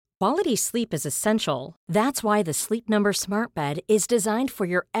Quality sleep is essential. That's why the Sleep Number Smart Bed is designed for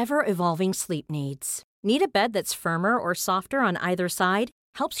your ever-evolving sleep needs. Need a bed that's firmer or softer on either side?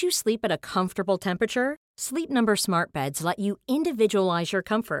 Helps you sleep at a comfortable temperature? Sleep Number Smart Beds let you individualize your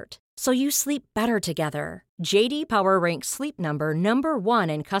comfort, so you sleep better together. J.D. Power ranks Sleep Number number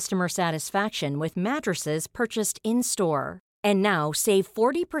 1 in customer satisfaction with mattresses purchased in-store. And now, save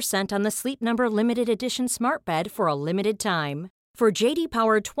 40% on the Sleep Number Limited Edition Smart Bed for a limited time. For J.D.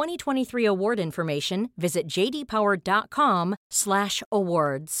 Power 2023 award information, visit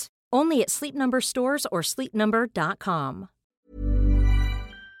jdpower.com/awards. Only at Sleep Number stores or sleepnumber.com.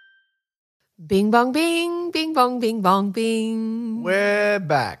 Bing bong bing, bing bong bing bong bing. We're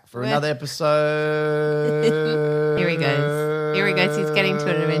back for another episode. Here he goes. He's getting to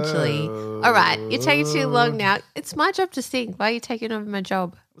it eventually. All right, you're taking too long now. It's my job to sing. Why are you taking over my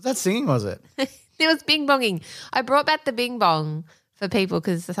job? Was that singing, was it? It was bing bonging. I brought back the bing bong for people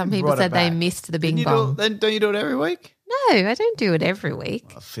because some people said they missed the bing bong. Don't you do it every week? No, I don't do it every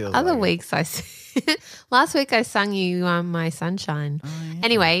week. I feel Other like weeks I last week I sung you My Sunshine. Oh, yeah.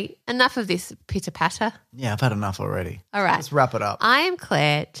 Anyway, enough of this pitter-patter. Yeah, I've had enough already. All right. Let's wrap it up. I am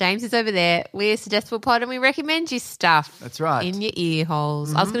Claire. James is over there. We're Suggestible Pod and we recommend you stuff. That's right. In your ear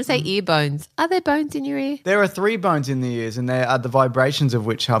holes. I was going to say ear bones. Are there bones in your ear? There are 3 bones in the ears, and they are the vibrations of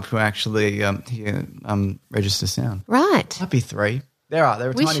which help to actually register sound. Right. Might be 3. There are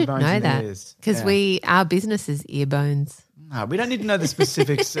We tiny should bones know in that the ears. because Yeah. our business is ear bones. No, we don't need to know the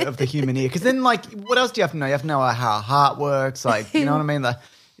specifics of the human ear, because then, like, what else do you have to know? You have to know how a heart works, like, you know what I mean? Like,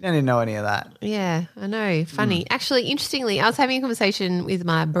 you don't need to know any of that. Yeah, I know. Funny. Actually, interestingly, I was having a conversation with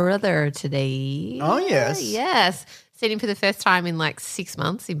my brother today. Oh, yes. Yes. Seen him for the first time in like 6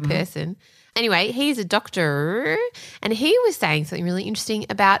 months in person. Anyway, he's a doctor and he was saying something really interesting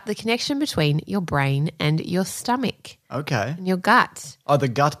about the connection between your brain and your stomach Okay. and your gut. Oh, the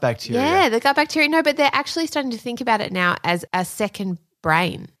gut bacteria. Yeah, the gut bacteria. No, but they're actually starting to think about it now as a second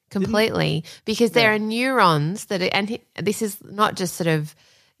brain completely because there are neurons that – and this is not just sort of,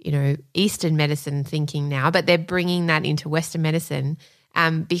 Eastern medicine thinking now, but they're bringing that into Western medicine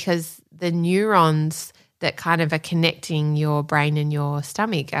because the neurons that kind of are connecting your brain and your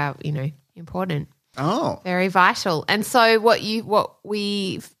stomach are, important. Oh. Very vital. And so what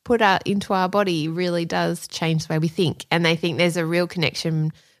we put into our body really does change the way we think. And they think there's a real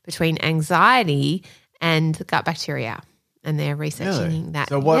connection between anxiety and gut bacteria. And they're researching that.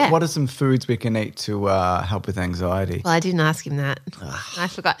 So what are some foods we can eat to help with anxiety? Well, I didn't ask him that. I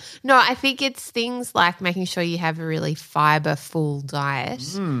forgot. No, I think it's things like making sure you have a really fibre-full diet,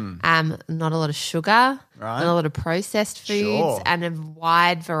 not a lot of sugar, not a lot of processed foods, and a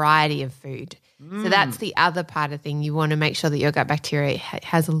wide variety of food. So that's the other part of thing. You want to make sure that your gut bacteria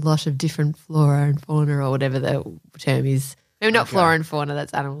has a lot of different flora and fauna or whatever the term is. Maybe not flora and fauna,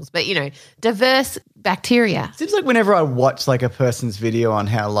 that's animals, but, diverse bacteria. Seems like whenever I watch like a person's video on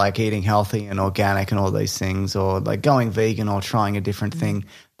how like eating healthy and organic and all these things or like going vegan or trying a different thing,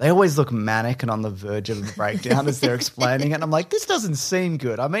 they always look manic and on the verge of a breakdown as they're explaining it. And I'm like, this doesn't seem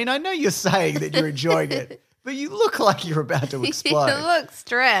good. I mean, I know you're saying that you're enjoying it, but you look like you're about to explode. You look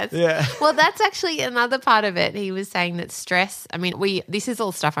stressed. Yeah. Well, that's actually another part of it. He was saying that stress, this is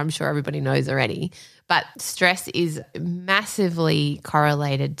all stuff I'm sure everybody knows already, but stress is massively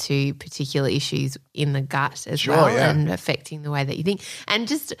correlated to particular issues in the gut as well and affecting the way that you think. And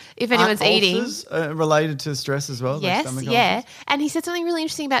just if anyone's eating. Ulcers related to stress as well? Yes, yeah. And he said something really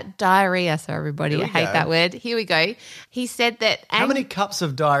interesting about diarrhea. So everybody, I hate that word. Here we go. He said that. How many cups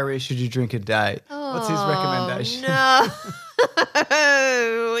of diarrhea should you drink a day? What's his recommendation? No,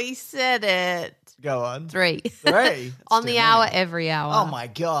 he said it. Go on. 3. 3? On the hour, every hour. Oh, my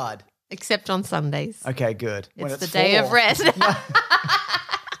God. Except on Sundays. Okay, good. It's the day of rest. Okay,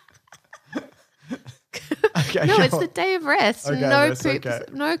 no, it's the day of rest. Okay, no poops,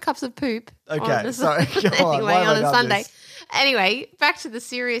 no cups of poop. Okay, sorry. Go on. Anyway, on a Sunday. Anyway, back to the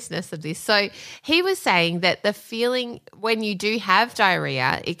seriousness of this. So he was saying that the feeling when you do have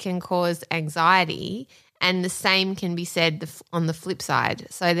diarrhea, it can cause anxiety. And the same can be said on the flip side.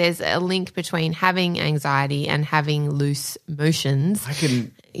 So there's a link between having anxiety and having loose motions. I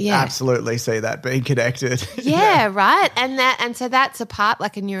can absolutely see that being connected. Yeah, right. And so that's a part,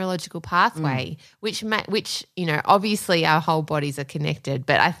 like a neurological pathway, which obviously our whole bodies are connected.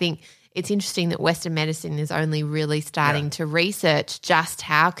 But I think it's interesting that Western medicine is only really starting to research just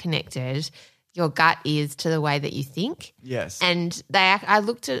how connected your gut is to the way that you think. Yes. And I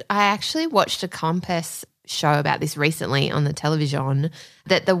actually watched a Compass show about this recently on the television,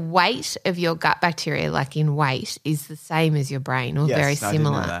 that the weight of your gut bacteria, like in weight, is the same as your brain or very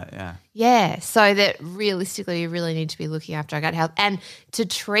similar. I didn't know that, yeah. Yeah, so that realistically you really need to be looking after our gut health. And to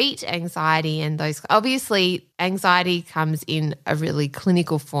treat anxiety and those – obviously anxiety comes in a really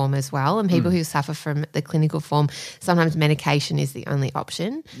clinical form as well, and people who suffer from the clinical form, sometimes medication is the only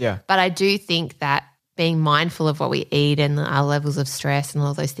option. Yeah. But I do think that being mindful of what we eat and our levels of stress and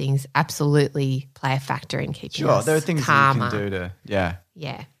all those things absolutely play a factor in keeping us there are things calmer. that you can do to, yeah.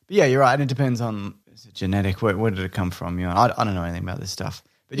 Yeah. But yeah, you're right. And it depends on, is it genetic? Where did it come from? You know, I don't know anything about this stuff.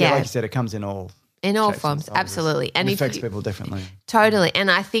 But yeah, like you said, it comes in all forms, absolutely. And it affects people differently. Totally.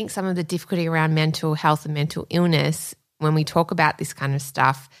 And I think some of the difficulty around mental health and mental illness, when we talk about this kind of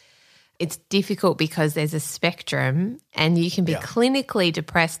stuff, it's difficult because there's a spectrum and you can be clinically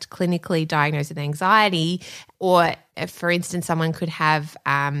depressed, clinically diagnosed with anxiety, or for instance, someone could have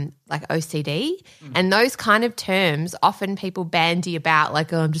like OCD. And those kind of terms, often people bandy about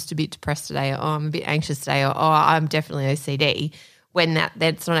like, oh, I'm just a bit depressed today, or oh, I'm a bit anxious today, or oh, I'm definitely OCD, when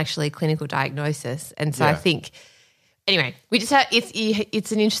that's not actually a clinical diagnosis. And so I think, anyway, we just have,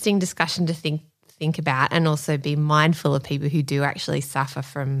 it's an interesting discussion to think about, and also be mindful of people who do actually suffer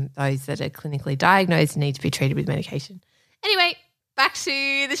from those that are clinically diagnosed and need to be treated with medication. Anyway, back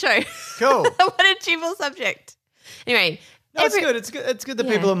to the show. Cool. What a trivial subject. Anyway. No, it's good. It's good that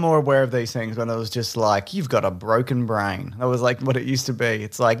people are more aware of these things. When it was just like, you've got a broken brain. That was like what it used to be.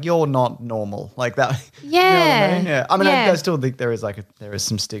 It's like, you're not normal. Like that. Yeah. You know what I mean? Yeah. I mean, I still think there is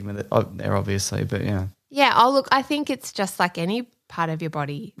some stigma there, obviously, but yeah. Yeah. Oh, look, I think it's just like any part of your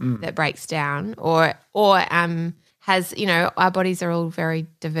body that breaks down or has, you know, our bodies are all very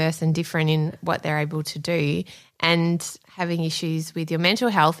diverse and different in what they're able to do, and having issues with your mental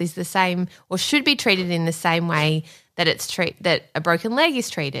health is the same, or should be treated in the same way that that a broken leg is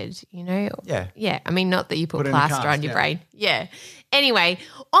treated, you know? Yeah. Yeah. I mean, not that you put plaster on your brain. Yeah. Anyway,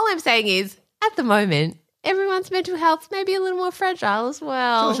 all I'm saying is at the moment, everyone's mental health may be a little more fragile as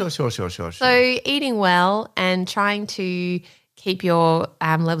well. Sure. So eating well and trying to keep your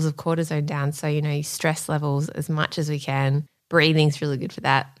levels of cortisone down, so, you know, your stress levels as much as we can. Breathing's really good for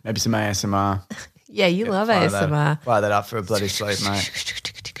that. Maybe some ASMR. Yeah, you love ASMR. Fire that up for a bloody sleep, mate.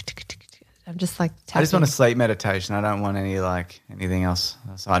 I'm just like tapping. I just want a sleep meditation. I don't want anything else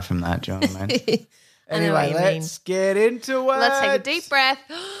aside from that, do you know what I mean? Anyway, let's get into it. Let's take a deep breath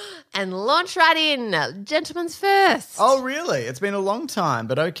and launch right in. Gentlemen's first. Oh, really? It's been a long time,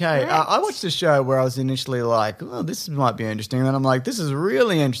 but okay. I watched a show where I was initially like, oh, this might be interesting. And then I'm like, this is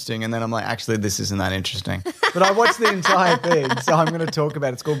really interesting. And then I'm like, actually, this isn't that interesting. But I watched the entire thing, so I'm going to talk about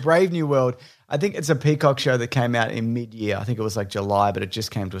it. It's called Brave New World. I think it's a Peacock show that came out in mid-year. I think it was like July, but it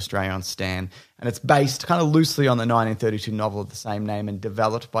just came to Australia on Stan. And it's based kind of loosely on the 1932 novel of the same name and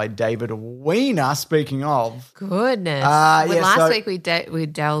developed by David Weiner, speaking of. Goodness. Last week we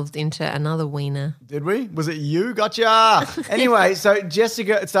delved into another Weiner. Did we? Was it you? Gotcha. Anyway, so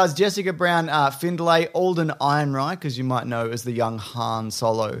it stars Jessica Brown, Findlay, Alden Ehrenreich, as you might know as the young Han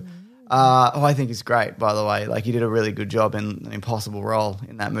Solo. I think he's great, by the way. Like, he did a really good job in an impossible role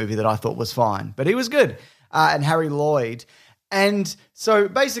in that movie that I thought was fine. But he was good. And Harry Lloyd. And so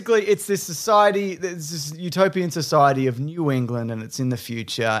basically it's this society, this utopian society of New England, and it's in the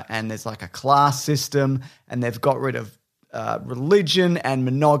future, and there's like a class system, and they've got rid of religion and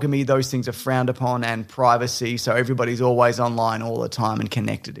monogamy. Those things are frowned upon, and privacy. So everybody's always online all the time and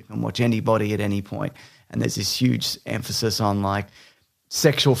connected. You can watch anybody at any point. And there's this huge emphasis on like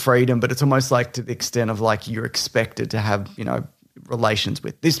sexual freedom, but it's almost like to the extent of like you're expected to have, you know, relations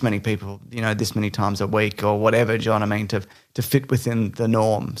with this many people, you know, this many times a week or whatever, do you know what I mean, to fit within the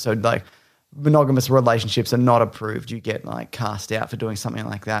norm. So like monogamous relationships are not approved. You get like cast out for doing something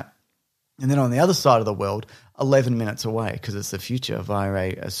like that. And then on the other side of the world, 11 minutes away, because it's the future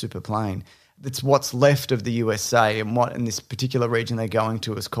via a super plane, it's what's left of the USA, and what in this particular region they're going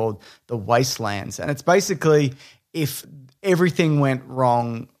to is called the wastelands. And it's basically if everything went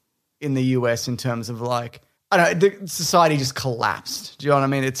wrong in the US in terms of like, I don't know, the society just collapsed. Do you know what I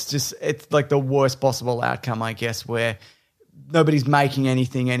mean? It's like the worst possible outcome, I guess, where nobody's making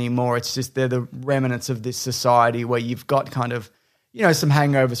anything anymore. It's just they're the remnants of this society where you've got kind of, you know, some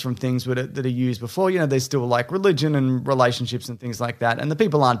hangovers from things that are used before. You know, there's still like religion and relationships and things like that. And the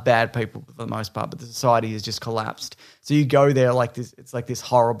people aren't bad people for the most part, but the society has just collapsed. So you go there like this, it's like this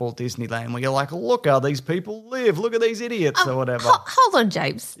horrible Disneyland where you're like, look how these people live. Look at these idiots or whatever. Hold on,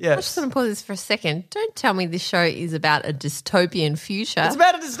 James. Yes. I just want to pause this for a second. Don't tell me this show is about a dystopian future. It's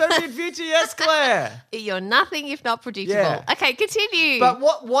about a dystopian future, yes, Claire. You're nothing if not predictable. Yeah. Okay, continue. But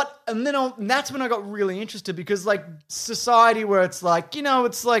and that's when I got really interested, because like society where it's like, you know,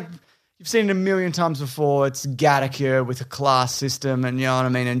 it's like, you've seen it a million times before. It's Gattaca with a class system and, you know what I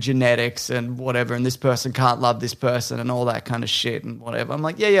mean, and genetics and whatever, and this person can't love this person and all that kind of shit and whatever. I'm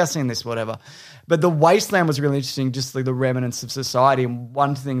like, yeah, I've seen this, whatever. But The Wasteland was really interesting, just like the remnants of society. And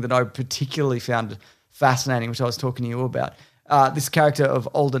one thing that I particularly found fascinating, which I was talking to you about, this character of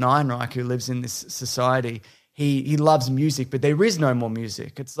Alden Ehrenreich who lives in this society, he loves music, but there is no more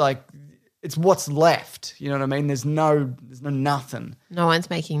music. It's like, it's what's left. You know what I mean? There's no nothing. No one's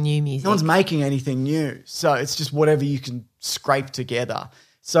making new music. No one's making anything new. So it's just whatever you can scrape together.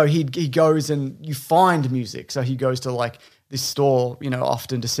 So he goes and you find music. So he goes to like this store, you know,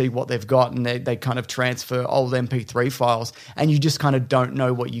 often to see what they've got, and they kind of transfer old MP3 files, and you just kind of don't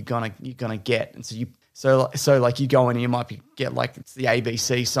know what you're gonna get. And so like you go in and you might get like it's the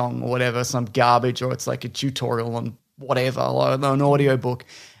ABC song or whatever, some garbage, or it's like a tutorial on whatever, or an audio book.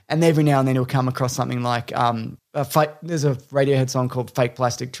 And every now and then you'll come across something like there's a Radiohead song called Fake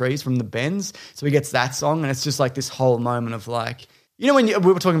Plastic Trees from the Bends. So he gets that song, and it's just like this whole moment of like, you know,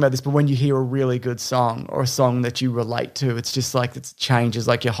 we were talking about this, but when you hear a really good song or a song that you relate to, it's just like it changes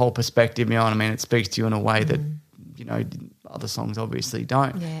like your whole perspective, you know what I mean? It speaks to you in a way that, you know, other songs obviously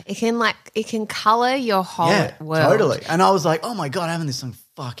don't. Yeah, it can colour your whole world. Totally. And I was like, oh my God, I haven't this song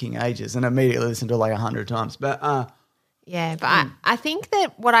fucking ages, and immediately listened to it like 100 times. But yeah, but I think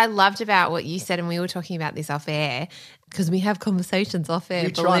that what I loved about what you said, and we were talking about this off air, because we have conversations off air,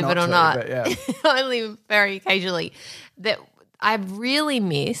 believe it or not, only very occasionally, that I really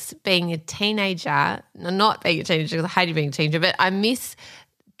miss being a teenager, not being a teenager because I hated being a teenager, but I miss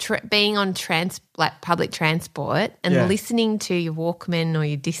being on public transport and listening to your Walkman or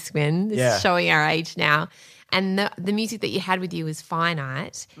your Discman. This is showing our age now. And the music that you had with you was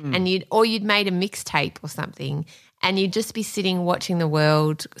finite, and you'd made a mixtape or something, and you'd just be sitting watching the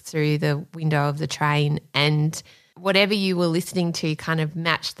world through the window of the train, and whatever you were listening to kind of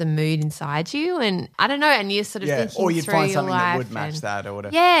matched the mood inside you. And I don't know, and you're sort of thinking or you'd through find your something life that would match that or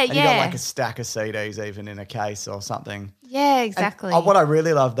whatever. Yeah, and you got like a stack of CDs even in a case or something. Yeah, exactly. And what I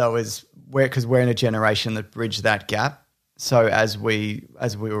really love though is because we're in a generation that bridged that gap. So as we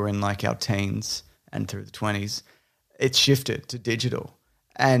were in like our teens and through the 20s, it shifted to digital.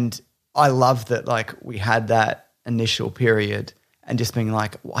 And I love that like we had that initial period and just being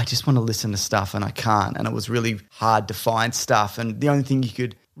like, well, I just want to listen to stuff and I can't. And it was really hard to find stuff. And the only thing you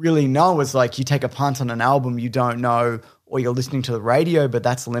could really know was like you take a punt on an album you don't know, or you're listening to the radio, but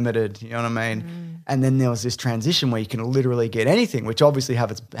that's limited, you know what I mean? And then there was this transition where you can literally get anything, which obviously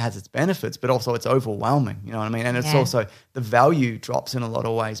has its benefits, but also it's overwhelming, you know what I mean? And it's also the value drops in a lot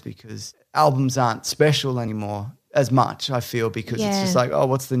of ways because albums aren't special anymore as much, I feel, because it's just like, oh,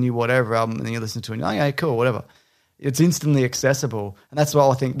 what's the new whatever album? And then you listen to it and you're like, okay, cool, whatever. It's instantly accessible. And that's why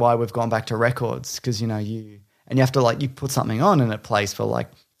I think why we've gone back to records, because, you know, you have to like, you put something on and it plays for like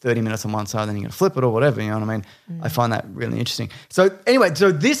 30 minutes on one side, then you're going to flip it or whatever, you know what I mean? I find that really interesting. So anyway,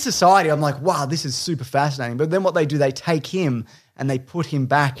 so this society, I'm like, wow, this is super fascinating. But then what they do, they take him and they put him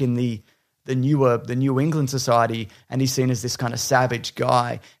back in the New England society, and he's seen as this kind of savage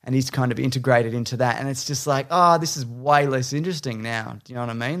guy, and he's kind of integrated into that. And it's just like, oh, this is way less interesting now. Do you know what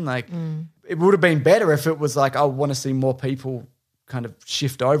I mean? Like it would have been better if it was like, I want to see more people kind of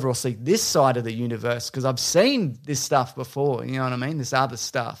shift over or see this side of the universe, because I've seen this stuff before, you know what I mean? This other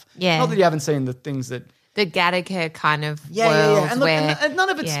stuff. Yeah. Not that you haven't seen the things that... The Gattaca kind of world. Yeah. And, look, where, and none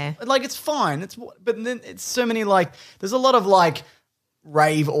of it's... Like, it's fine. But then it's so many, like... There's a lot of, like,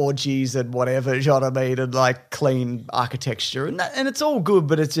 rave orgies and whatever, you know what I mean? And, like, clean architecture. And it's all good,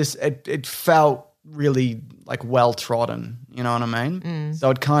 but it's just... It felt really, like, well-trodden, you know what I mean? So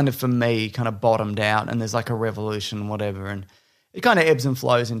it kind of, for me, kind of bottomed out, and there's, like, a revolution, whatever, and... It kind of ebbs and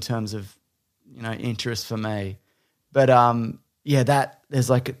flows in terms of, you know, interest for me. But, that there's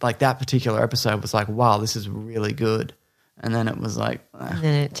like that particular episode was like, wow, this is really good. And then it was like. And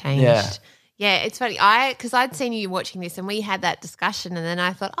then it changed. Yeah, it's funny. Because I'd seen you watching this and we had that discussion, and then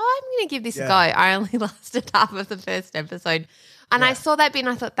I thought, I'm going to give this a go. I only lasted half of the first episode. And I saw that bit and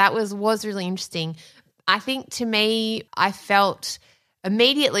I thought that was really interesting. I think to me, I felt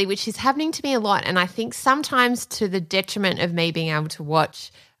immediately, which is happening to me a lot, and I think sometimes to the detriment of me being able to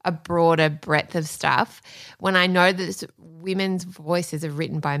watch a broader breadth of stuff, when I know that women's voices are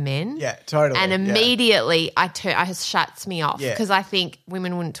written by men. Yeah, totally. And immediately it shuts me off because I think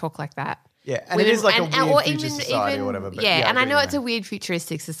women wouldn't talk like that. Yeah, and it is like a weird future society or whatever. But and I know it's a weird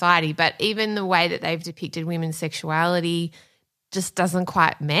futuristic society, but even the way that they've depicted women's sexuality just doesn't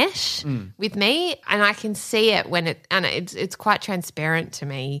quite mesh with me, and I can see it when it's quite transparent to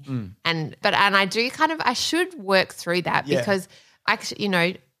me, and I do I should work through that because I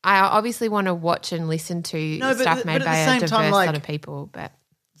obviously want to watch and listen to stuff made by a diverse lot of people, but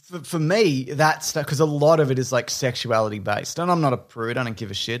for me, that's because a lot of it is like sexuality based. And I'm not a prude. I don't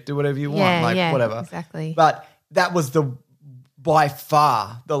give a shit. Do whatever you want. Whatever. Exactly. But that was by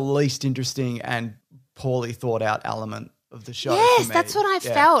far the least interesting and poorly thought out element of the show. Yes, that's what I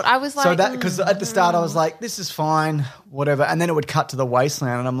felt. I was like, so that because at the start I was like, this is fine, whatever, and then it would cut to the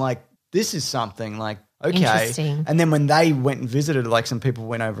wasteland, and I'm like, this is something like okay. Interesting. And then when they went and visited, like some people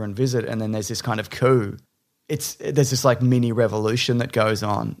went over and visit, and then there's this kind of coup. There's this like mini revolution that goes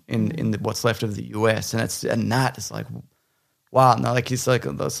on in what's left of the US, and that is like, wow, no, like it's like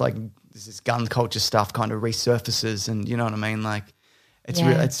this gun culture stuff kind of resurfaces, and you know what I mean, like.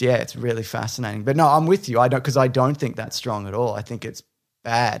 It's really fascinating. But no, I'm with you. I don't think that's strong at all. I think it's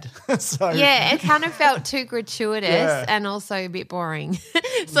bad. So yeah, it kind of felt too gratuitous and also a bit boring.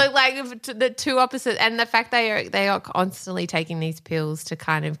 So like the two opposites, and the fact they are constantly taking these pills to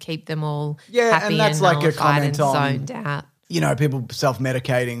kind of keep them all happy and that's and like a comment and on zoned out. You know, people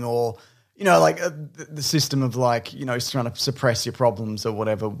self-medicating or. You know, like the system of like, you know, trying to suppress your problems or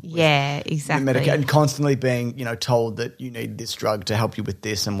whatever. Yeah, exactly. And constantly being, you know, told that you need this drug to help you with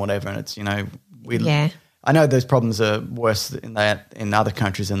this and whatever. And it's, you know, I know those problems are worse in other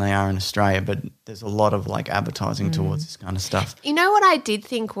countries than they are in Australia, but there's a lot of like advertising towards this kind of stuff. You know what I did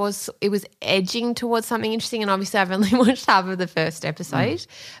think was it was edging towards something interesting, and obviously I've only watched half of the first episode,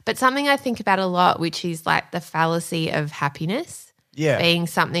 but something I think about a lot, which is like the fallacy of happiness. Yeah. Being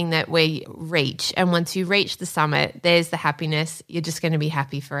something that we reach. And once you reach the summit, there's the happiness. You're just going to be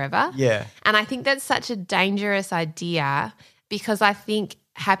happy forever. Yeah. And I think that's such a dangerous idea because I think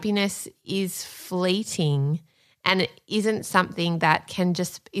happiness is fleeting and it isn't something that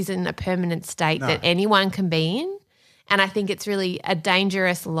isn't a permanent state that anyone can be in. And I think it's really a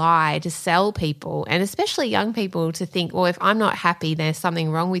dangerous lie to sell people, and especially young people, to think, well, if I'm not happy, there's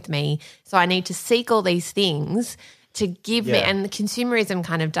something wrong with me. So I need to seek all these things to give me, and the consumerism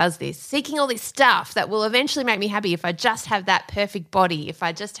kind of does this, seeking all this stuff that will eventually make me happy if I just have that perfect body, if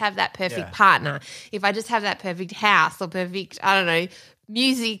I just have that perfect partner, if I just have that perfect house or perfect, I don't know,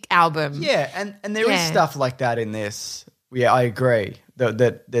 music album. Yeah, and there is stuff like that in this. Yeah, I agree that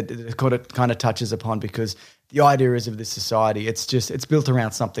it kind of touches upon, because the idea is of this society, it's built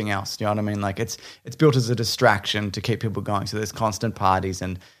around something else. You know what I mean? Like it's built as a distraction to keep people going. So there's constant parties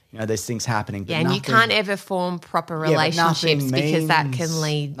and, you know, there's things happening. But and you can't ever form proper relationships because that can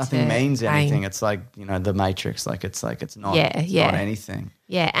lead nothing to means pain. anything. It's like, you know, the Matrix. Like it's not not anything.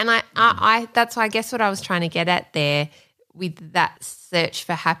 Yeah, and I that's why I guess what I was trying to get at there with that search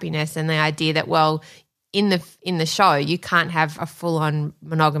for happiness and the idea that, well, in the show you can't have a full-on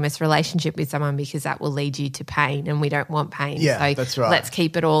monogamous relationship with someone because that will lead you to pain, and we don't want pain. Yeah, so that's right. Let's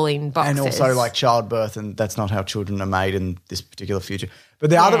keep it all in boxes. And also like childbirth, and that's not how children are made in this particular future. But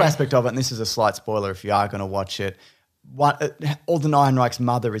the other aspect of it, and this is a slight spoiler if you are going to watch it, Alden Ehrenreich's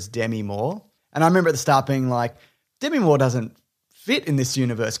mother is Demi Moore. And I remember at the start being like, Demi Moore doesn't fit in this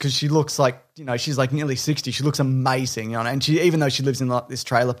universe because she looks like, you know, she's like nearly 60. She looks amazing, you know, and even though she lives in like this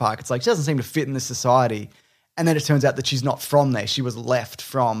trailer park, it's like she doesn't seem to fit in this society. And then it turns out that she's not from there. She was left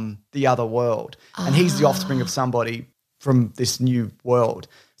from the other world. And he's the offspring of somebody from this new world.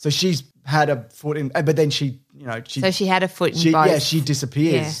 So she's had a foot in, but then she had a foot in both. Yeah, she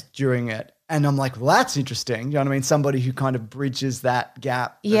disappears during it. And I'm like, well, that's interesting. You know what I mean? Somebody who kind of bridges that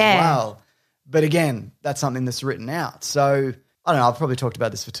gap as well. But again, that's something that's written out. So I don't know. I've probably talked about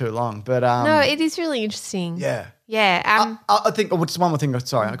this for too long, but no, it is really interesting. Yeah, yeah. I think just one more thing.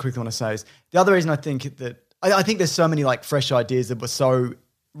 Sorry, I quickly want to say is the other reason I think that I think there's so many like fresh ideas that were so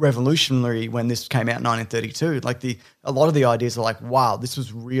revolutionary when this came out in 1932. Like a lot of the ideas are like, wow, this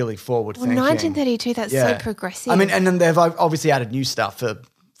was really forward thinking. 1932, that's so progressive. I mean, and then they've obviously added new stuff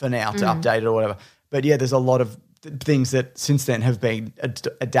for now to update it or whatever. But yeah, there's a lot of things that since then have been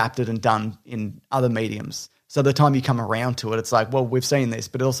adapted and done in other mediums. So the time you come around to it, it's like, well, we've seen this,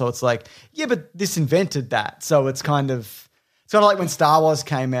 but also it's like, yeah, but this invented that. So it's kind of like when Star Wars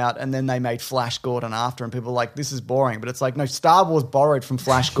came out and then they made Flash Gordon after, and people were like, this is boring. But it's like, no, Star Wars borrowed from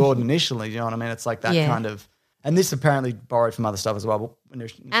Flash Gordon initially. You know what I mean? It's like that kind of, and this apparently borrowed from other stuff as well. And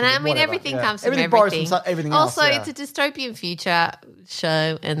I mean, everything comes from everything. Borrows from everything else. Also, it's a dystopian future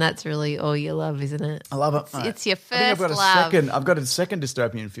show, and that's really all you love, isn't it? I love it. It's your first love. I've got a second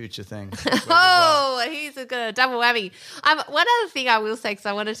dystopian future thing. He's got a double whammy. One other thing I will say, because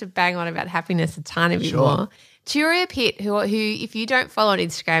I wanted to bang on about happiness a tiny bit more. Turia Pitt, who if you don't follow on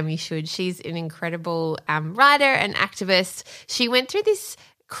Instagram, you should. She's an incredible writer and activist. She went through this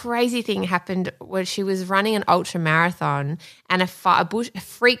crazy thing happened where she was running an ultra marathon and a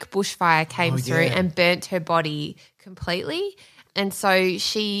freak bushfire came through and burnt her body completely. And so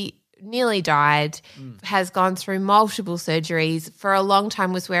she nearly died, has gone through multiple surgeries, for a long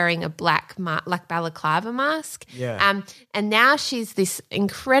time was wearing a black balaclava mask. Yeah. And now she's this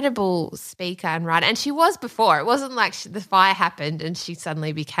incredible speaker and writer. And she was before. It wasn't like the fire happened and she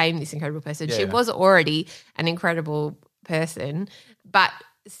suddenly became this incredible person. Yeah. She was already an incredible person. But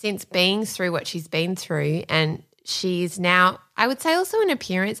since being through what she's been through, and she's now, I would say, also an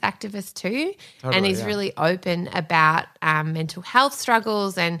appearance activist too, and is really open about mental health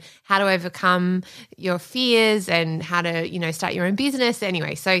struggles and how to overcome your fears and how to, start your own business.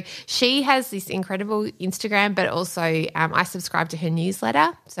 Anyway, so she has this incredible Instagram, but also I subscribe to her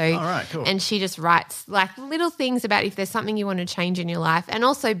newsletter. So, all right, cool. And she just writes like little things about if there's something you want to change in your life, and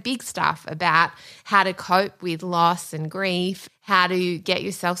also big stuff about how to cope with loss and grief, how to get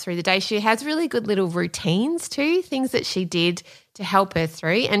yourself through the day. She has really good little routines too, things that she did to help her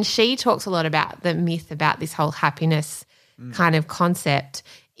through. And she talks a lot about the myth about this whole happiness kind of concept,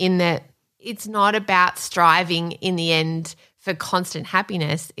 in that it's not about striving in the end for constant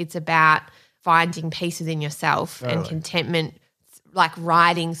happiness. It's about finding peace within yourself and contentment, like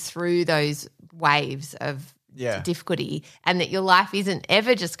riding through those waves of difficulty, and that your life isn't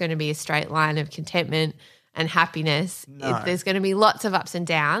ever just going to be a straight line of contentment and happiness. No. There's going to be lots of ups and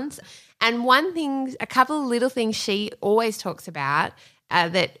downs. And one thing, a couple of little things she always talks about,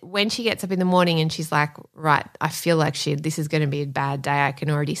 that when she gets up in the morning and she's like, right, I feel like this is going to be a bad day, I can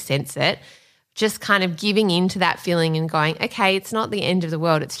already sense it, just kind of giving into that feeling and going, okay, it's not the end of the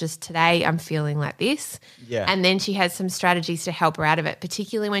world, it's just today I'm feeling like this. Yeah. And then she has some strategies to help her out of it,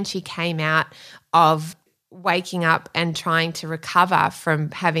 particularly when she came out of waking up and trying to recover from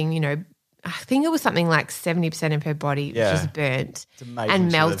having, I think it was something like 70% of her body just burnt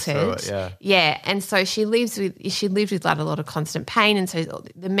and melted. Yeah. And so she lived with like a lot of constant pain, and so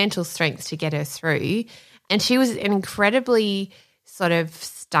the mental strength to get her through. And she was an incredibly sort of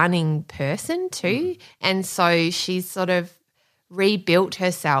stunning person too. And so she's sort of rebuilt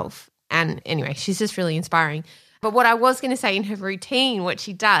herself. And anyway, she's just really inspiring. But what I was going to say, in her routine, what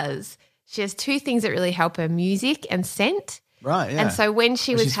she does, she has two things that really help her: music and scent. Right, yeah. And so when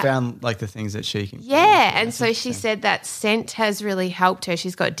she's found like the things that she can. Yeah, and so she said that scent has really helped her.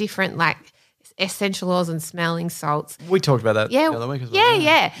 She's got different like essential oils and smelling salts. We talked about that the other week as well.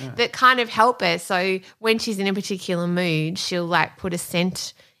 Yeah, that kind of help her. So when she's in a particular mood, she'll like put a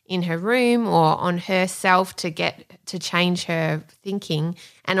scent in her room or on herself to change her thinking,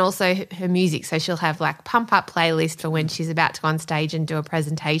 and also her music. So she'll have like pump up playlist for when she's about to go on stage and do a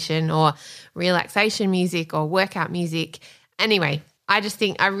presentation, or relaxation music or workout music. Anyway, I just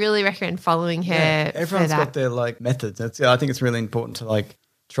think I really recommend following her. Yeah, everyone's got their like methods. I think it's really important to like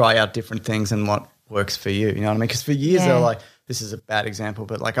try out different things and what works for you. You know what I mean? Because for years they were like, this is a bad example,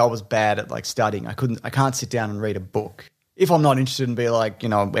 but like I was bad at like studying. I can't sit down and read a book if I'm not interested in be like,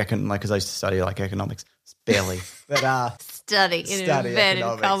 because I used to study like economics, barely. But study in inverted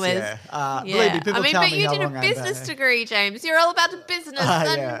commas. Yeah. Believe me, people tell but me you how did a long business degree, James. You're all about the business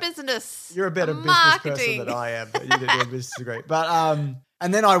and business. You're a better marketing. business person than I am. But you did a business degree. But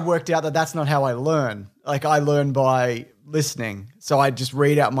and then I worked out that that's not how I learn. Like I learn by listening. So I just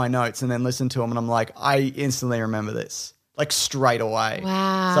read out my notes and then listen to them, and I'm like, I instantly remember this, like straight away.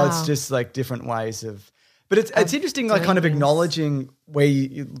 Wow. So it's just like different ways of. But it's interesting, like kind of acknowledging where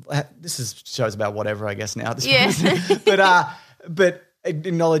this shows about whatever, I guess now. At this point. But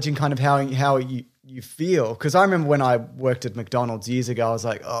acknowledging kind of how you feel. Because I remember when I worked at McDonald's years ago, I was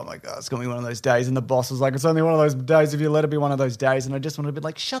like, oh my God, it's going to be one of those days. And the boss was like, it's only one of those days if you let it be one of those days. And I just wanted to be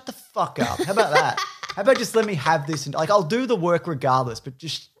like, shut the fuck up. How about that? How about just let me have this? And like, I'll do the work regardless, but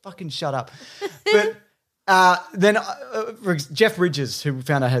just fucking shut up. But then Jeff Bridges, who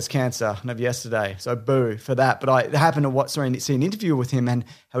found out has cancer yesterday, so boo for that. But I happened to see an interview with him, and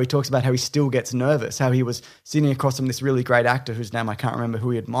how he talks about how he still gets nervous, how he was sitting across from this really great actor whose name I can't remember,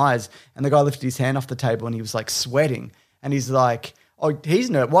 who he admires, and the guy lifted his hand off the table and he was like sweating, and he's like, oh, he's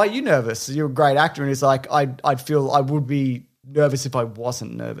nervous. Why are you nervous? You're a great actor. And he's like, I would be nervous if I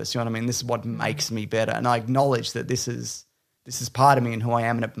wasn't nervous. You know what I mean? This is what makes me better. And I acknowledge that this is part of me and who I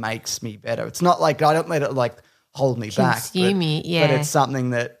am, and it makes me better. It's not like I don't let it like hold me back. Consume me, yeah. But it's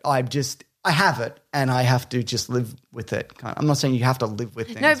something that I have it, and I have to just live with it. I'm not saying you have to live with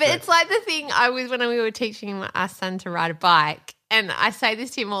things. No, but it's like the thing when we were teaching our son to ride a bike, and I say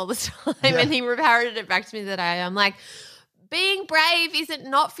this to him all the time, and he reported it back to me that I'm like, being brave isn't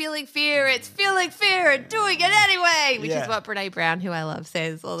not feeling fear, it's feeling fear and doing it anyway, which is what Brené Brown, who I love,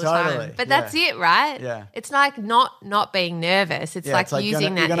 says all the time. But that's it, right? Yeah. It's like not being nervous. It's like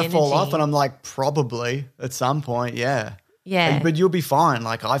using that energy. You're going to fall off, and I'm like, probably at some point, Yeah. But you'll be fine.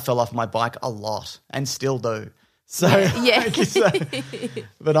 Like I fell off my bike a lot and still do. So, yeah.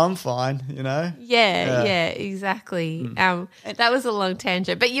 But I'm fine, you know? Yeah, exactly. That was a long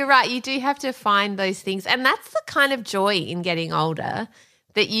tangent. But you're right, you do have to find those things. And that's the kind of joy in getting older,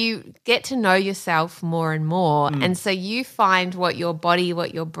 that you get to know yourself more and more. And so you find what your body,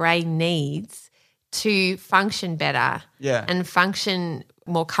 what your brain needs to function better and function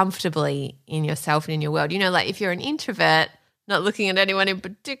more comfortably in yourself and in your world. You know, like if you're an introvert, not looking at anyone in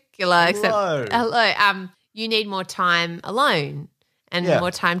particular except hello, you need more time alone and more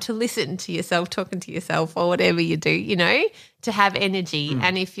time to listen to yourself, talking to yourself or whatever you do, you know, to have energy.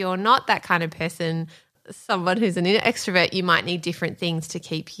 And if you're not that kind of person, someone who's an extrovert, you might need different things to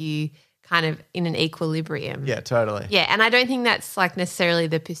keep you kind of in an equilibrium. Yeah, totally. Yeah, and I don't think that's like necessarily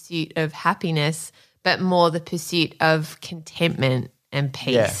the pursuit of happiness, but more the pursuit of contentment and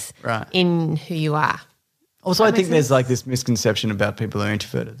peace in who you are. Also, I think there's like this misconception about people who are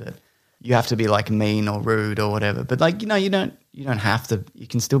introverted that you have to be like mean or rude or whatever. But like, you know, you don't have to. You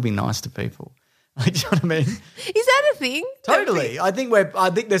can still be nice to people. Like, do you know what I mean? Is that a thing? Totally. I think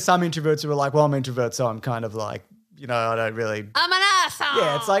there's some introverts who are like, well, I'm an introvert, so I'm kind of like, you know, I don't really. I'm an asshole.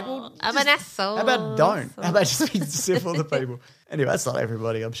 Yeah, it's like, well, I'm an asshole. How about don't? How about just be civil to people? Anyway, that's not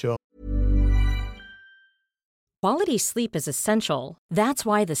everybody, I'm sure. Quality sleep is essential. That's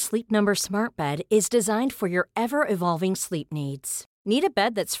why the Sleep Number Smart Bed is designed for your ever-evolving sleep needs. Need a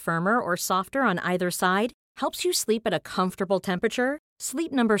bed that's firmer or softer on either side? Helps you sleep at a comfortable temperature?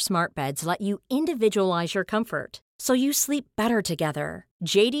 Sleep Number Smart Beds let you individualize your comfort, so you sleep better together.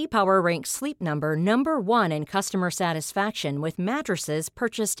 J.D. Power ranks Sleep Number number 1 in customer satisfaction with mattresses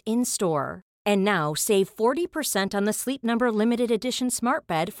purchased in-store. And now save 40% on the Sleep Number Limited Edition Smart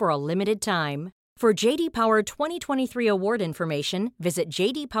Bed for a limited time. For J.D. Power 2023 award information, visit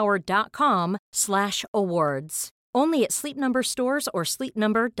jdpower.com/awards. Only at Sleep Number stores or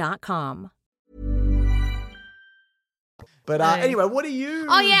sleepnumber.com. But anyway, what are you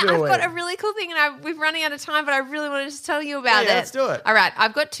Oh, yeah, doing? I've got a really cool thing, and we're running out of time, but I really wanted to tell you about it. Yeah, let's do it. All right,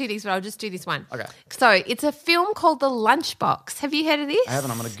 I've got 2 things, but I'll just do this one. Okay. So it's a film called The Lunchbox. Have you heard of this? I haven't.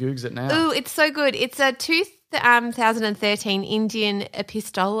 I'm going to Googs it now. Ooh, it's so good. It's a 2013 Indian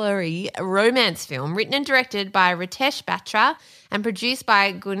epistolary romance film written and directed by Ritesh Batra and produced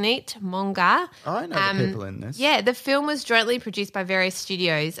by Guneet Monga. I know the people in this. Yeah, the film was jointly produced by various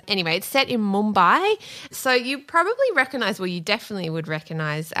studios. Anyway, it's set in Mumbai. So you probably recognise, well, you definitely would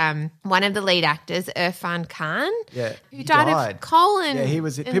recognise one of the lead actors, Irfan Khan, who died of colon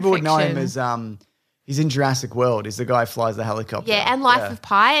infection. People would know him as he's in Jurassic World. He's the guy who flies the helicopter. Yeah, and Life of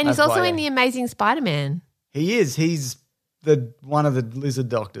Pi. And he's also in The Amazing Spider-Man. He is. He's one of the lizard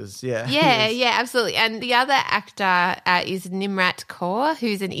doctors. Yeah. Yeah, absolutely. And the other actor is Nimrat Kaur,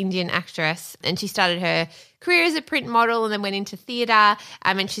 who's an Indian actress, and she started her career as a print model and then went into theatre,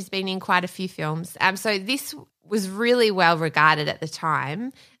 and she's been in quite a few films. So this was really well regarded at the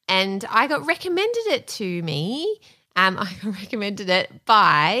time, and I got recommended it to me. I got recommended it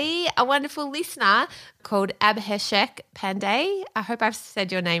by a wonderful listener called Abhishek Pandey. I hope I've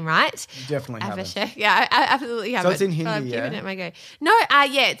said your name right. You definitely Abhishek. haven't. Yeah, I absolutely haven't. So it's in Hindi, I've given it my go. No,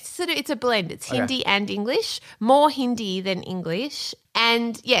 it's a blend. It's Hindi and English, more Hindi than English.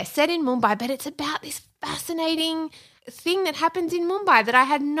 And set in Mumbai, but it's about this fascinating thing that happens in Mumbai that I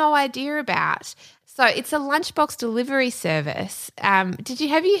had no idea about. So it's a lunchbox delivery service. Have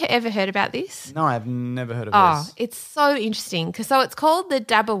you ever heard about this? No, I've never heard of this. Oh, it's so interesting. So it's called the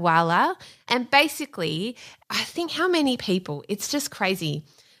Dabawala, and basically, I think how many people? It's just crazy.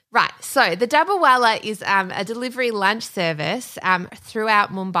 Right, so the Dabawala is a delivery lunch service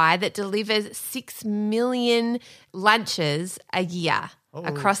throughout Mumbai that delivers 6 million lunches a year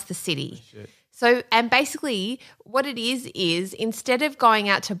across the city. Shit. So, and basically what it is instead of going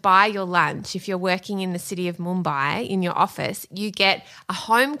out to buy your lunch, if you're working in the city of Mumbai in your office, you get a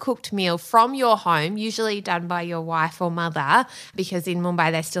home-cooked meal from your home, usually done by your wife or mother, because in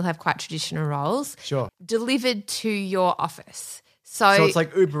Mumbai they still have quite traditional roles, delivered to your office. So it's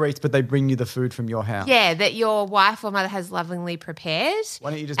like Uber Eats, but they bring you the food from your house. Yeah, that your wife or mother has lovingly prepared.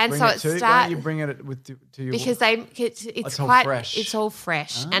 Why don't you just bring it to? Why don't you bring it to your? Because it's all quite fresh. It's all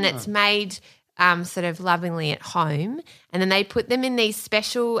fresh, and it's made sort of lovingly at home, and then they put them in these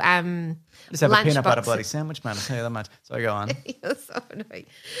special just have a peanut butter boxes. bloody sandwich, man. I'll tell you that much. So go on. You're so annoying.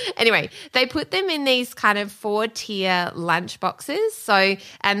 Anyway, they put them in these kind of 4-tier lunch boxes. So,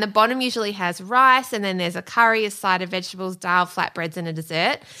 and the bottom usually has rice, and then there's a curry, a side of vegetables, dal, flatbreads, and a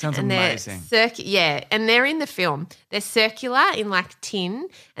dessert. Sounds and amazing. And they're in the film. They're circular in like tin,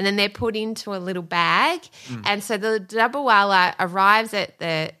 and then they're put into a little bag. And so the Dabawala arrives at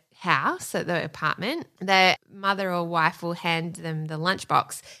the house, at the apartment, the mother or wife will hand them the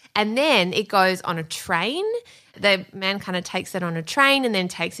lunchbox, and then it goes on a train. The man kind of takes it on a train and then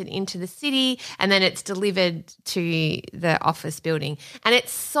takes it into the city, and then it's delivered to the office building. And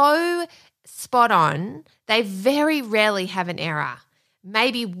it's so spot on. They very rarely have an error.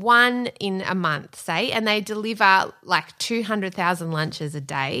 Maybe one in a month, say, and they deliver like 200,000 lunches a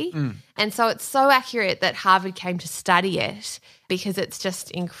day. And so it's so accurate that Harvard came to study it because it's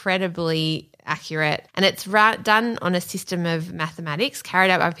just incredibly accurate. And it's done on a system of mathematics carried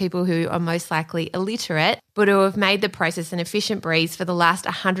out by people who are most likely illiterate, but who have made the process an efficient breeze for the last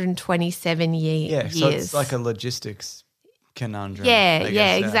 127 years. Yeah, so it's like a logistics conundrum.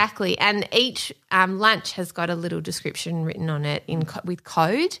 Yeah, exactly. And each lunch has got a little description written on it with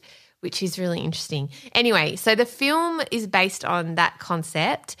code, which is really interesting. Anyway, so the film is based on that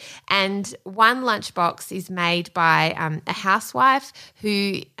concept, and one lunchbox is made by a housewife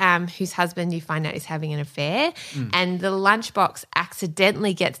whose husband you find out is having an affair, and the lunchbox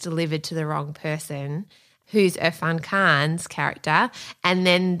accidentally gets delivered to the wrong person, who's Irfan Khan's character, and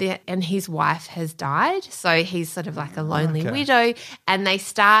then his wife has died, so he's sort of like a lonely widow, and they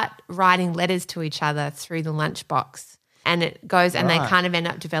start writing letters to each other through the lunchbox, and it goes, and they kind of end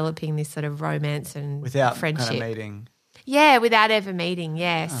up developing this sort of romance and without friendship. kind of meeting. Yeah, without ever meeting,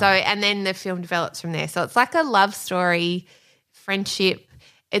 yeah. So, and then the film develops from there. So it's like a love story, friendship.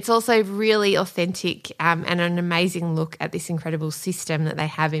 It's also really authentic and an amazing look at this incredible system that they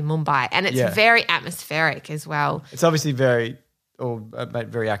have in Mumbai. And it's very atmospheric as well. It's obviously very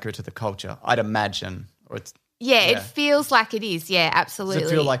accurate to the culture, I'd imagine. Or it's it feels like it is. Yeah, absolutely.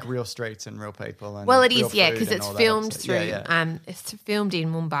 Does it feel like real streets and real people? And well, it is, because it's filmed through. It's filmed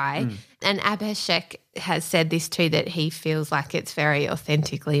in Mumbai, and Abhishek has said this too, that he feels like it's very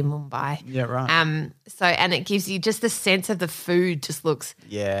authentically Mumbai. Yeah, right. So, and it gives you just the sense of the food just looks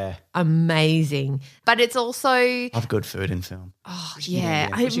amazing, but it's also love good food in film. Oh we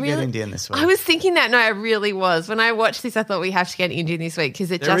should get Indian this week. I was thinking that. No, I really was. When I watched this, I thought we have to get Indian this week because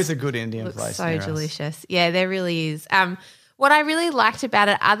there is a good Indian looks place. So delicious. Yeah, there really is. What I really liked about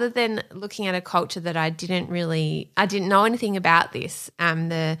it, other than looking at a culture that I didn't know anything about this,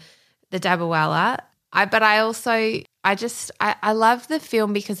 the Dabawala. I love the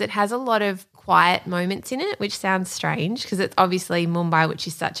film because it has a lot of quiet moments in it, which sounds strange because it's obviously Mumbai, which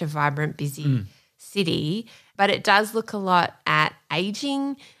is such a vibrant, busy city, but it does look a lot at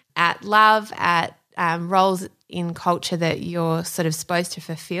aging, at love, at roles in culture that you're sort of supposed to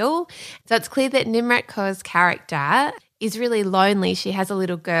fulfill. So it's clear that Nimrat Kaur's character is really lonely. She has a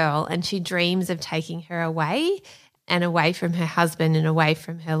little girl and she dreams of taking her away from her husband and away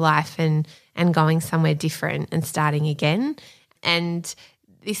from her life and going somewhere different and starting again. And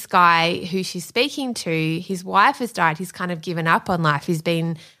this guy who she's speaking to, his wife has died. He's kind of given up on life. He's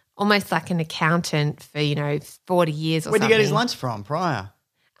been almost like an accountant for, 40 years or something. Where'd he get his lunch from prior?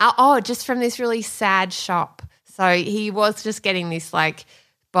 Just from this really sad shop. So he was just getting this like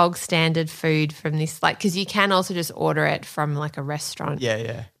bog standard food from this, like, because you can also just order it from like a restaurant.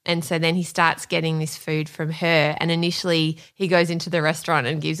 Yeah. And so then he starts getting this food from her, and initially he goes into the restaurant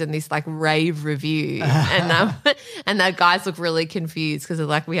and gives them this like rave review, and the guys look really confused because they're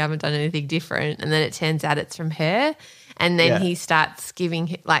like, we haven't done anything different, and then it turns out it's from her, and then he starts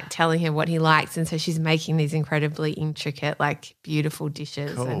telling her what he likes, and so she's making these incredibly intricate, like beautiful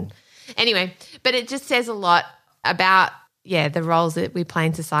dishes. Cool. And anyway, but it just says a lot about the roles that we play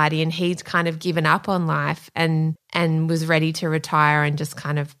in society, and he'd kind of given up on life and was ready to retire and just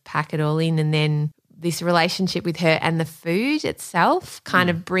kind of pack it all in, and then this relationship with her and the food itself kind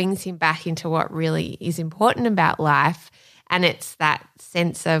of brings him back into what really is important about life, and it's that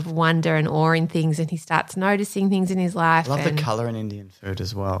sense of wonder and awe in things, and he starts noticing things in his life. I love the colour in Indian food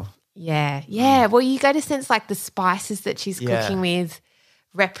as well. Yeah. Well, you go to sense like the spices that she's cooking with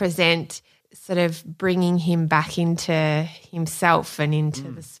represent sort of bringing him back into himself and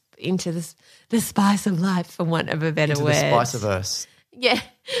into the spice of life, for want of a better word. The Spice-averse. Yeah.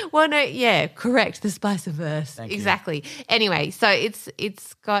 Well, no, yeah, correct. The Spice-averse. Exactly. Anyway, so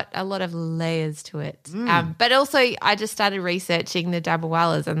it's got a lot of layers to it. But also I just started researching the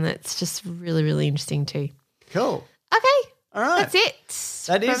Dabawalas, and it's just really, really interesting too. Cool. Okay. All right. That's it.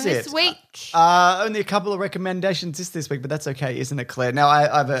 That is this week. Only a couple of recommendations this week, but that's okay, isn't it, Claire? Now, I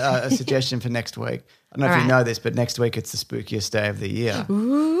have a suggestion for next week. I don't know if you know this, but next week it's the spookiest day of the year.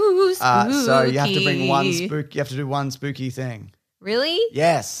 Ooh, spooky. So you have to bring you have to do one spooky thing. Really?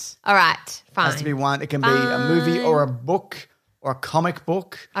 Yes. All right, fine. It has to be one. It can be a movie or a book or a comic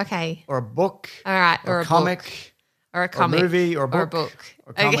book. Okay. Or a book. All right, or a comic. Book. Or a comic. Or a movie or a book. Or a book.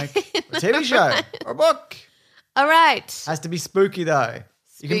 Or a comic. Okay. Or a TV show. Or a book. All right. Has to be spooky though.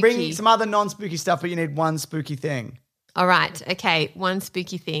 You can bring some other non-spooky stuff, but you need one spooky thing. All right. Okay. One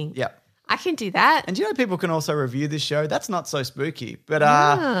spooky thing. Yep. I can do that. And do you know people can also review this show? That's not so spooky, but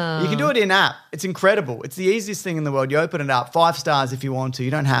you can do it in-app. It's incredible. It's the easiest thing in the world. You open it up, 5 stars if you want to.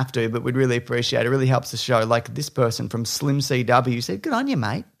 You don't have to, but we'd really appreciate it. It really helps the show. Like this person from Slim CW said, good on you,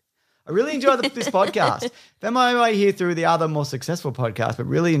 mate. I really enjoy this podcast. Found my way here through the other more successful podcast, but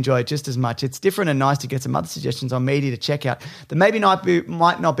really enjoy it just as much. It's different and nice to get some other suggestions on media to check out that maybe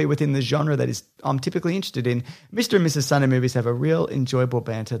might not be within the genre that I'm typically interested in. Mr. and Mrs. Sunday Movies have a real enjoyable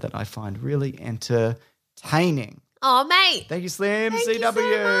banter that I find really entertaining. Oh, mate. Thank you, Slim Thank CW. you so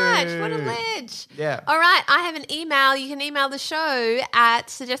much. What a ledge. Yeah. All right. I have an email. You can email the show at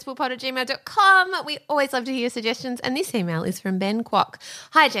suggestiblepod@gmail.com. We always love to hear your suggestions. And this email is from Ben Kwok.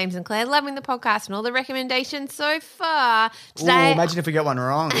 Hi, James and Claire. Loving the podcast and all the recommendations so far. Today, imagine if we get one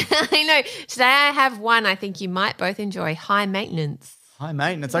wrong. I know. Today I have one I think you might both enjoy. High maintenance. High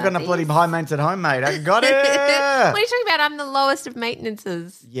maintenance. I got enough bloody high maintenance at home, mate. I got it. What are you talking about? I'm the lowest of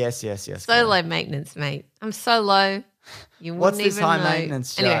maintenances. Yes. So low maintenance, mate. I'm so low. You What's wouldn't this even high know.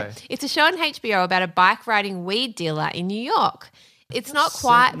 maintenance show? Anyway, it's a show on HBO about a bike riding weed dealer in New York. It's not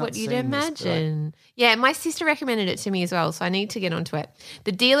quite what you'd imagine. Yeah, my sister recommended it to me as well, so I need to get onto it.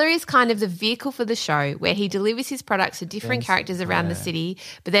 The dealer is kind of the vehicle for the show where he delivers his products to different characters around the city,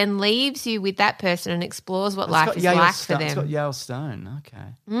 but then leaves you with that person and explores what life is like for them. It's got Yale Stone.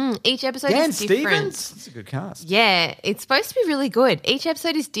 Okay. Each episode Dan is different. Stevens? That's a good cast. Yeah, it's supposed to be really good. Each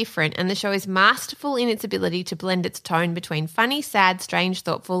episode is different and the show is masterful in its ability to blend its tone between funny, sad, strange,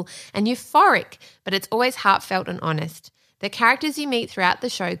 thoughtful and euphoric, but it's always heartfelt and honest. The characters you meet throughout the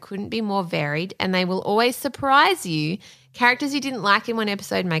show couldn't be more varied and they will always surprise you. Characters you didn't like in one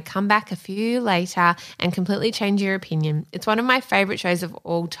episode may come back a few later and completely change your opinion. It's one of my favourite shows of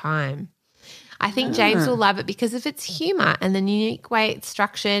all time. I think James will love it because of its humour and the unique way it's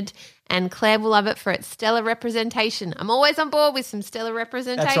structured, and Claire will love it for its stellar representation. I'm always on board with some stellar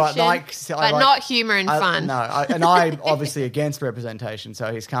representation, That's right. but not humour and fun. And I'm obviously against representation,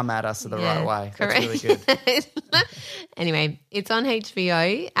 so he's come at us the right way. Correct. That's really good. Anyway, it's on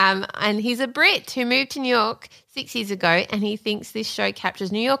HBO, and he's a Brit who moved to New York 6 years ago, and he thinks this show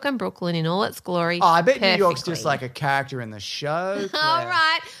captures New York and Brooklyn in all its glory. Oh, I bet perfectly. New York's just like a character in the show. All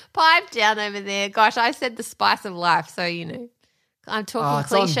right, pipe down over there. Gosh, I said the spice of life, so you know. I'm talking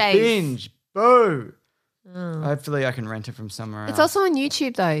cliches. On binge. Boo. Hopefully I can rent it from somewhere else. It's also on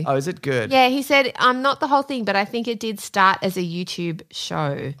YouTube though. Oh, is it good? Yeah, he said not the whole thing, but I think it did start as a YouTube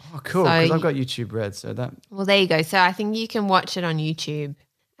show. Oh, cool, because I've got YouTube Red, so that... Well, there you go. So I think you can watch it on YouTube.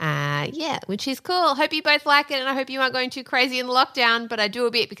 Which is cool. Hope you both like it, and I hope you aren't going too crazy in lockdown, but I do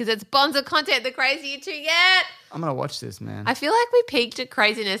a bit because it's bonza content the crazier to get. I'm going to watch this, man. I feel like we peaked at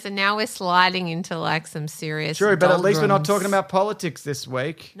craziness and now we're sliding into like some serious True, but at least we're not doldrums. talking about politics this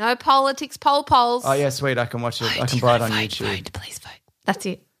week. No politics, polls. Oh, yeah, sweet. I can watch it. I can buy it on YouTube. Vote, please vote. That's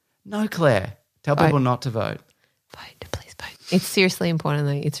it. No, Claire. Tell people not to vote. Vote, please vote. It's seriously important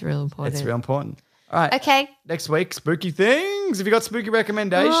though. It's real important. It's real important. All right. Okay. Next week, spooky things. Have you got spooky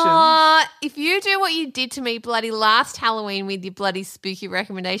recommendations? If you do what you did to me bloody last Halloween with your bloody spooky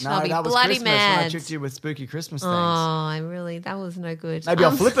recommendation, I'll be that was bloody Christmas mad. when I tricked you with spooky Christmas things. That was no good. Maybe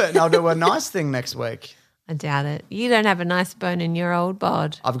I'll flip it and I'll do a nice thing next week. I doubt it. You don't have a nice bone in your old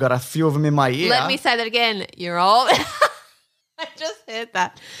bod. I've got a few of them in my ear. Let me say that again. You're old. I just heard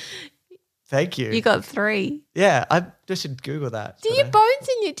that. Thank you. You got 3. Yeah, I just should Google that. Do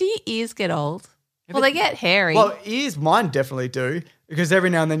your ears get old? Well, they get hairy. Well, ears, mine definitely do, because every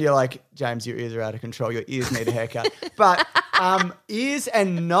now and then you're like, James, your ears are out of control. Your ears need a haircut. But ears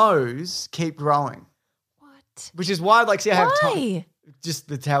and nose keep growing. What? Which is why, like, see, I have Why? Just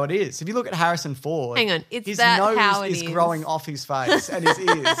that's how it is. If you look at Harrison Ford, hang on, it's his that nose how it is is growing off his face and his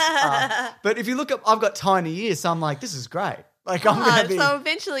ears. But if you look at, I've got tiny ears, so I'm like, this is great. Like I'm gonna be. So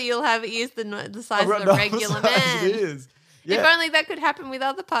eventually you'll have ears the size of a regular man. It is. Yeah. If only that could happen with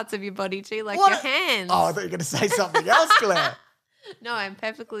other parts of your body too, like your hands. Oh, I thought you were going to say something else, Claire. No, I'm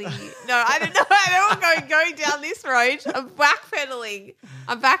perfectly. No, I don't know. I don't going down this road. I'm backpedaling.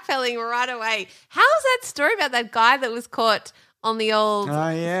 Right away. How's that story about that guy that was caught on the old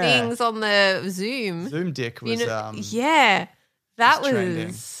things on the Zoom? Zoom dick was. Yeah, that was.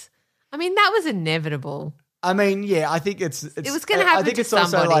 Trending. I mean, that was inevitable. I mean, yeah, I think it was going to happen. I think to it's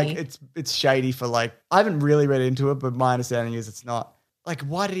somebody. also like it's shady for like. I haven't really read into it, but my understanding is it's not like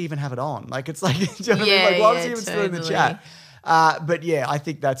why did he even have it on? Like it's like, do you know what I mean? Like why was he even still in the chat? But yeah, I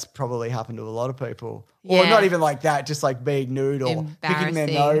think that's probably happened to a lot of people, or not even like that, just like being nude or picking their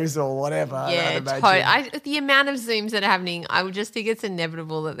nose or whatever. Yeah, the amount of Zooms that are happening, I would just think it's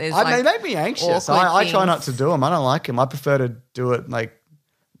inevitable that there's. They make me anxious. I try not to do them. I don't like them. I prefer to do it like.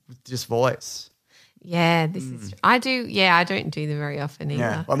 just voice. Yeah, this is. I do. Yeah, I don't do them very often either.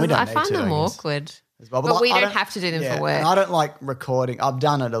 Yeah, well, we don't I need find to, them I guess. awkward. Well, But we I don't have to do them for work. And I don't like recording. I've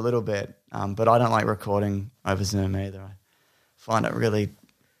done it a little bit, but I don't like recording over Zoom either. I find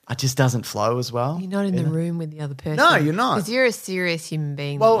it just doesn't flow as well. You're not in the room with the other person. No, you're not. Because you're a serious human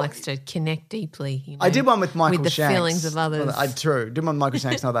being that likes to connect deeply. You know, I did one with Michael with the Shanks. feelings of others. True. Did one with Michael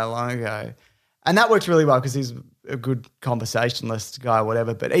Shanks not that long ago. And that worked really well because he's a good conversationalist guy or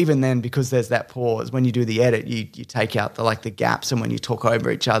whatever. But even then, because there's that pause, when you do the edit, you take out the gaps and when you talk over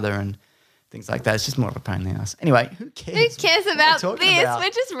each other and things like that. It's just more of a pain in the ass. Anyway, who cares? Who cares about this? About?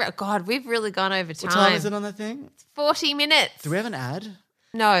 We're just, God, we've really gone over time. What time is it on the thing? It's 40 minutes. Do we have an ad?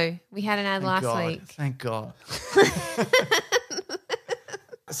 No, we had an ad last week. Thank God.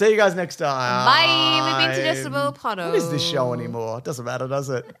 See you guys next time. Bye. We've been to Decibel Potter. What is this show anymore? It doesn't matter, does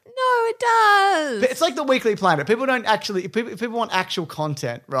it? No, it does. It's like the Weekly Planet. People don't actually. People want actual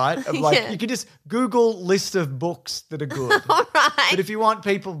content, right? Of you can just Google list of books that are good. All right. But if you want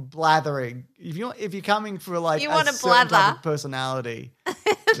people blathering, if you're coming for you want a certain type blather of personality,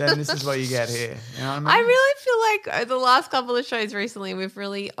 then this is what you get here. You know what I mean? I really feel like the last couple of shows recently, we've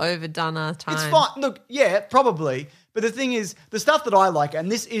really overdone our time. It's fine. Look, yeah, probably. But the thing is, the stuff that I like, and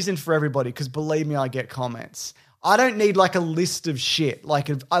this isn't for everybody, because believe me, I get comments. I don't need like a list of shit.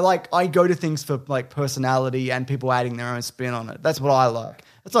 I go to things for like personality and people adding their own spin on it. That's what I like.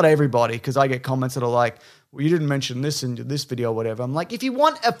 That's not everybody, because I get comments that are like, well, you didn't mention this in this video or whatever. I'm like, if you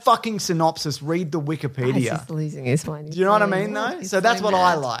want a fucking synopsis, read the Wikipedia. He's just losing his mind. Do you know what I mean, though? So that's what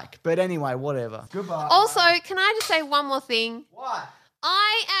I like. But anyway, whatever. Goodbye. Also, can I just say one more thing? What?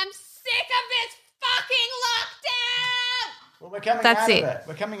 I am sick of this fucking lockdown. Well, we're coming That's out it. of it.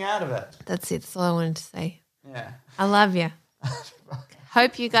 We're coming out of it. That's it. That's all I wanted to say. Yeah. I love you.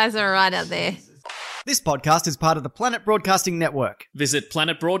 Hope you guys are all right out there. This podcast is part of the Planet Broadcasting Network. Visit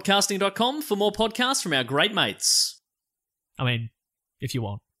planetbroadcasting.com for more podcasts from our great mates. I mean, if you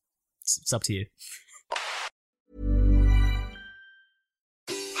want. It's up to you.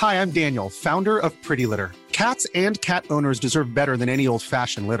 Hi, I'm Daniel, founder of Pretty Litter. Cats and cat owners deserve better than any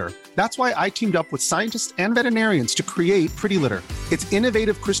old-fashioned litter. That's why I teamed up with scientists and veterinarians to create Pretty Litter. Its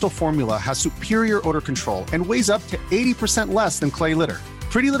innovative crystal formula has superior odor control and weighs up to 80% less than clay litter.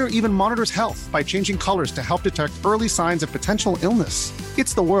 Pretty Litter even monitors health by changing colors to help detect early signs of potential illness.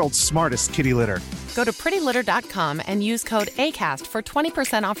 It's the world's smartest kitty litter. Go to prettylitter.com and use code ACAST for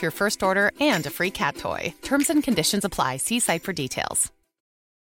 20% off your first order and a free cat toy. Terms and conditions apply. See site for details.